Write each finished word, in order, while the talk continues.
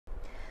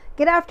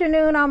Good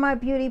afternoon, all my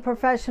beauty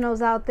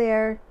professionals out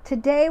there.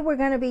 Today we're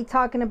going to be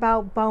talking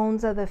about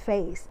bones of the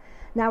face.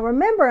 Now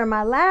remember, in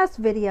my last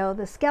video,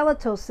 the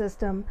skeletal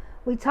system,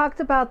 we talked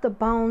about the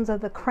bones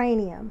of the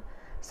cranium.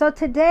 So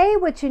today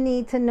what you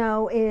need to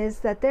know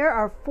is that there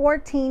are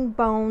 14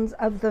 bones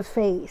of the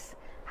face.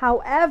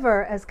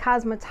 However, as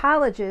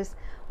cosmetologists,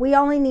 we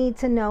only need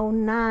to know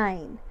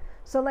 9.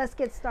 So let's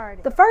get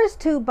started. The first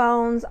 2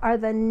 bones are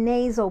the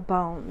nasal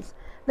bones.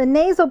 The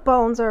nasal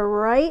bones are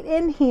right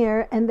in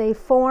here and they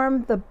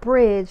form the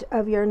bridge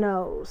of your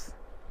nose.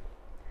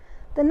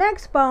 The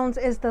next bones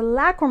is the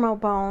lacrimal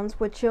bones,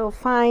 which you'll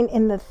find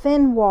in the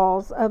thin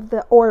walls of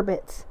the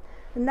orbits.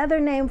 Another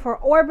name for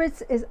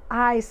orbits is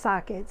eye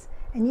sockets,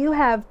 and you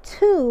have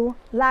 2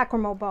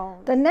 lacrimal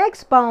bones. The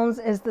next bones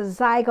is the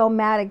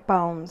zygomatic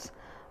bones,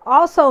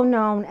 also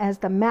known as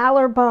the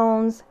malar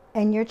bones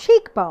and your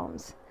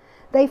cheekbones.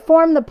 They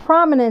form the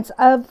prominence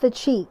of the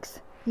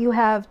cheeks. You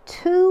have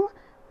 2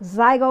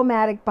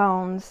 zygomatic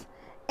bones,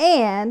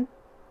 and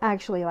I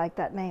actually like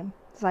that name,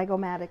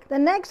 zygomatic. The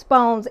next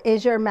bones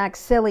is your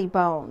maxillary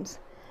bones,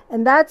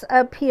 and that's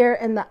up here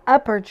in the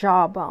upper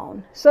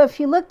jawbone. So if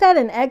you looked at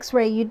an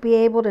x-ray, you'd be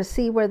able to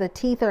see where the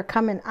teeth are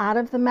coming out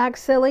of the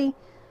maxilla,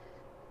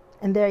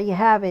 and there you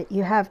have it.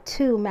 You have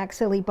 2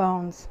 maxillary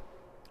bones.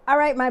 All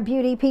right, my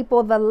beauty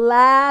people, the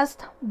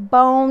last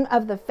bone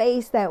of the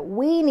face that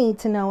we need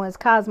to know as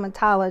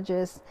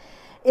cosmetologists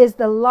is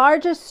the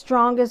largest,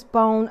 strongest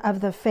bone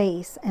of the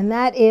face, and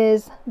that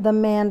is the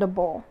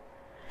mandible.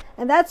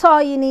 And that's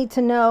all you need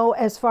to know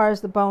as far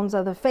as the bones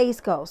of the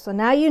face go. So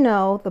now you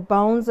know the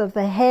bones of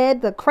the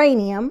head, the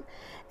cranium,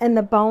 and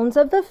the bones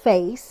of the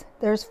face.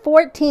 There's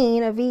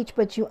 14 of each,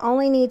 but you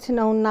only need to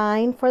know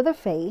 9 for the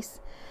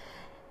face.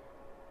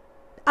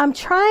 I'm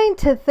trying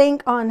to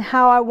think on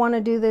how I want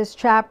to do this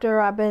chapter.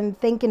 I've been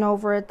thinking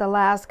over it the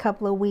last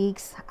couple of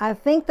weeks. I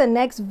think the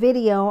next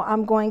video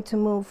I'm going to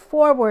move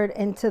forward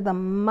into the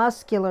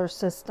muscular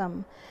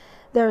system.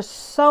 There's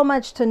so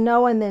much to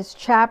know in this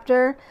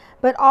chapter,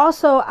 but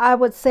also I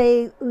would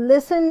say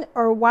listen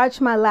or watch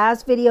my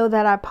last video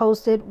that I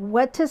posted,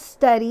 what to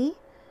study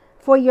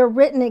for your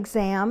written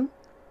exam,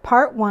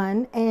 part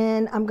 1,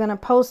 and I'm going to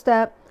post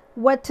up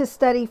what to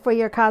study for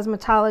your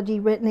cosmetology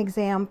written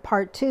exam,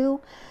 part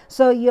 2,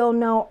 so you'll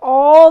know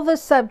all the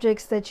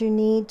subjects that you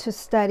need to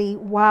study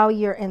while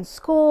you're in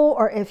school,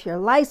 or if your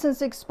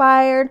license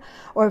expired,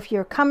 or if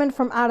you're coming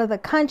from out of the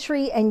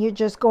country and you're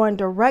just going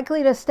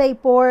directly to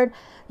state board.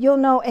 You'll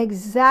know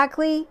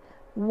exactly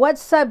what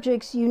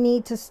subjects you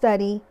need to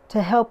study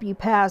to help you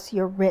pass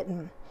your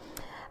written.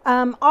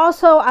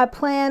 Also, I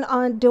plan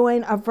on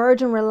doing a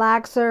virgin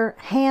relaxer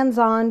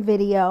hands-on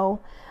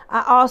video.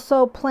 I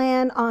also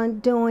plan on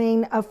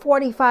doing a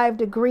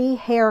 45-degree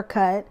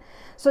haircut.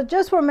 So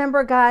just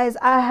remember, guys,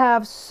 I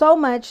have so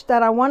much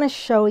that I want to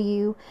show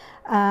you.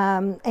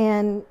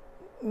 And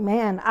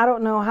man, I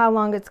don't know how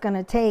long it's going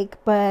to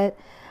take, but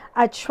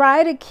I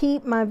try to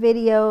keep my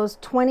videos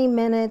 20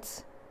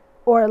 minutes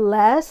or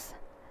less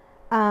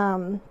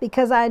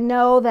because I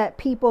know that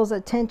people's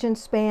attention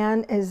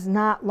span is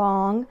not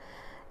long.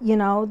 You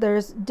know,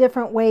 there's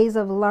different ways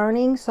of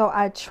learning. So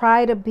I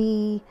try to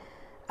be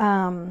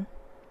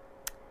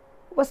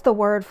what's the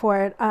word for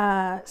it,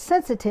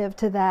 sensitive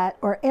to that,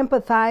 or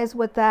empathize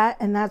with that,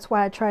 and that's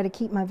why I try to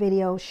keep my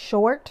videos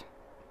short.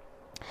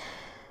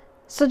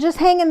 So just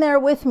hang in there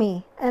with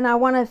me, and I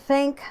want to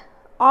thank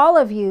all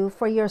of you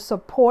for your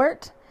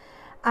support.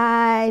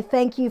 I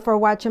thank you for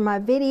watching my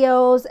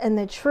videos, and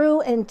the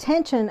true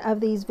intention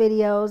of these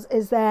videos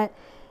is that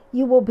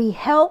you will be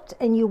helped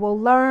and you will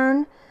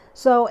learn.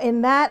 So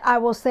in that, I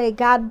will say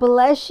God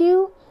bless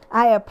you.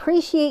 I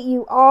appreciate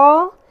you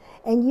all.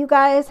 And you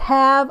guys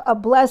have a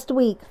blessed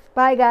week.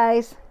 Bye,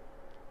 guys.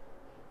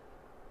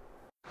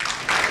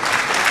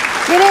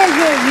 Get in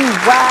here, you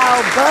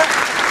wild buck.